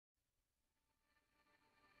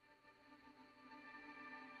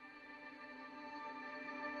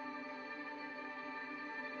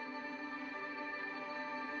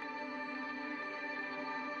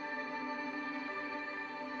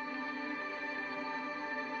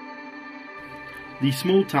The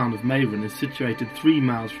small town of Mayrin is situated 3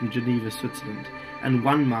 miles from Geneva, Switzerland, and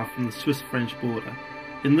 1 mile from the Swiss-French border.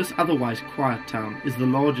 In this otherwise quiet town is the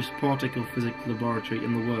largest particle physics laboratory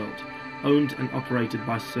in the world, owned and operated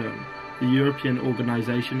by CERN, the European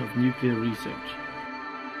Organization of Nuclear Research.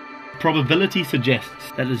 Probability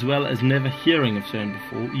suggests that, as well as never hearing of CERN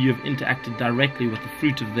before, you have interacted directly with the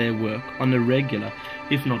fruit of their work on a regular,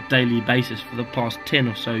 if not daily basis for the past 10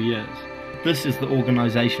 or so years. This is the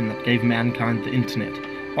organization that gave mankind the internet,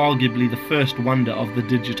 arguably the first wonder of the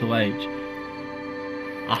digital age.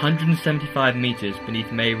 175 meters beneath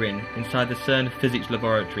Mayrin, inside the CERN Physics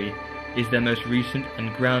Laboratory, is their most recent and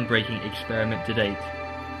groundbreaking experiment to date.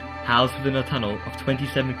 Housed within a tunnel of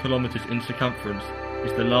 27 kilometers in circumference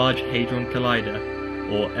is the Large Hadron Collider,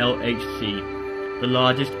 or LHC, the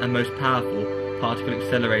largest and most powerful particle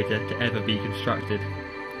accelerator to ever be constructed.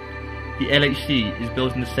 The LHC is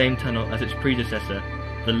built in the same tunnel as its predecessor,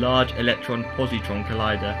 the Large Electron Positron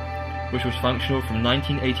Collider, which was functional from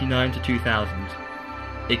 1989 to 2000.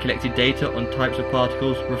 It collected data on types of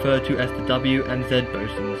particles referred to as the W and Z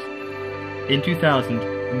bosons. In 2000,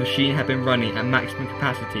 the machine had been running at maximum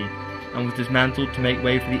capacity and was dismantled to make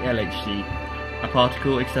way for the LHC, a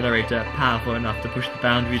particle accelerator powerful enough to push the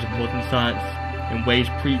boundaries of modern science in ways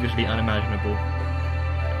previously unimaginable.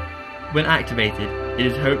 When activated, it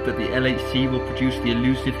is hoped that the LHC will produce the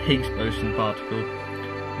elusive Higgs boson particle,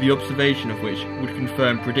 the observation of which would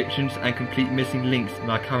confirm predictions and complete missing links in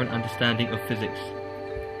our current understanding of physics.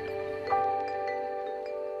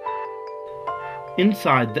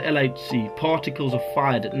 Inside the LHC, particles are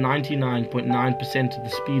fired at 99.9% of the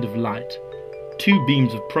speed of light. 2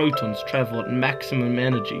 beams of protons travel at maximum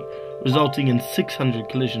energy, resulting in 600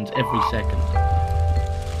 collisions every second.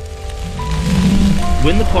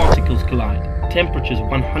 When the particles collide, temperatures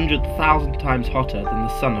 100,000 times hotter than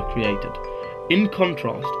the sun are created. In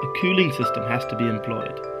contrast, a cooling system has to be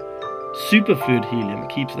employed. Superfluid helium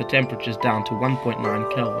keeps the temperatures down to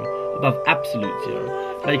 1.9 Kelvin, above absolute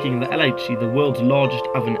zero, making the LHC the world's largest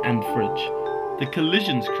oven and fridge. The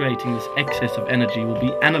collisions creating this excess of energy will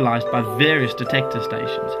be analysed by various detector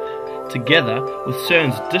stations, together with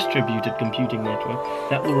CERN's distributed computing network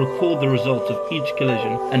that will record the results of each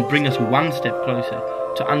collision and bring us one step closer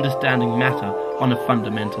to understanding matter on a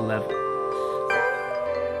fundamental level.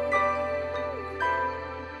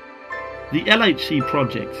 The LHC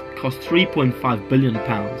projects cost £3.5 billion,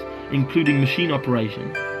 including machine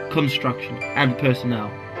operation, construction and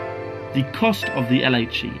personnel. The cost of the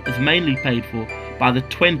LHC is mainly paid for by the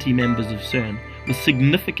 20 members of CERN, with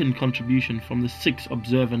significant contribution from the 6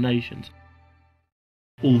 observer nations.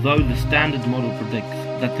 Although the standard model predicts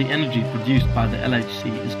that the energy produced by the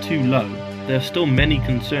LHC is too low, there are still many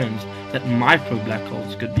concerns that micro black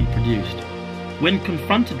holes could be produced. When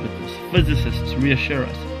confronted with this, physicists reassure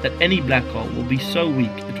us that any black hole will be so weak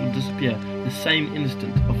it will disappear the same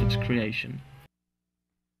instant of its creation.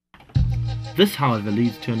 This, however,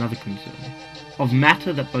 leads to another concern, of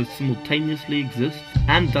matter that both simultaneously exists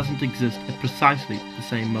and doesn't exist at precisely the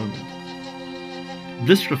same moment.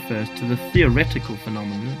 This refers to the theoretical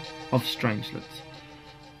phenomenon of strangelets.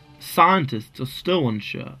 Scientists are still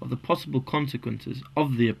unsure of the possible consequences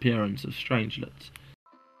of the appearance of strangelets.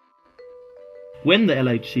 When the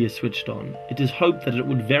LHC is switched on, it is hoped that it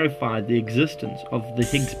would verify the existence of the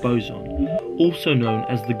Higgs boson, also known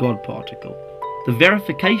as the God particle. The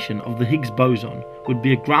verification of the Higgs boson would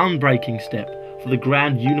be a groundbreaking step for the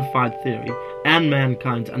grand unified theory and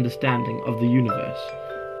mankind's understanding of the universe.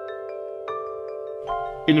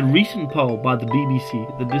 In a recent poll by the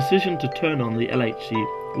BBC, the decision to turn on the LHC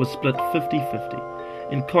was split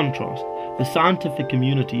 50-50. In contrast, the scientific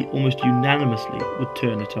community almost unanimously would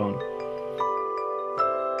turn it on.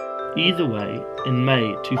 Either way, in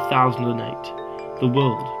May 2008, the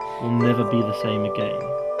world will never be the same again.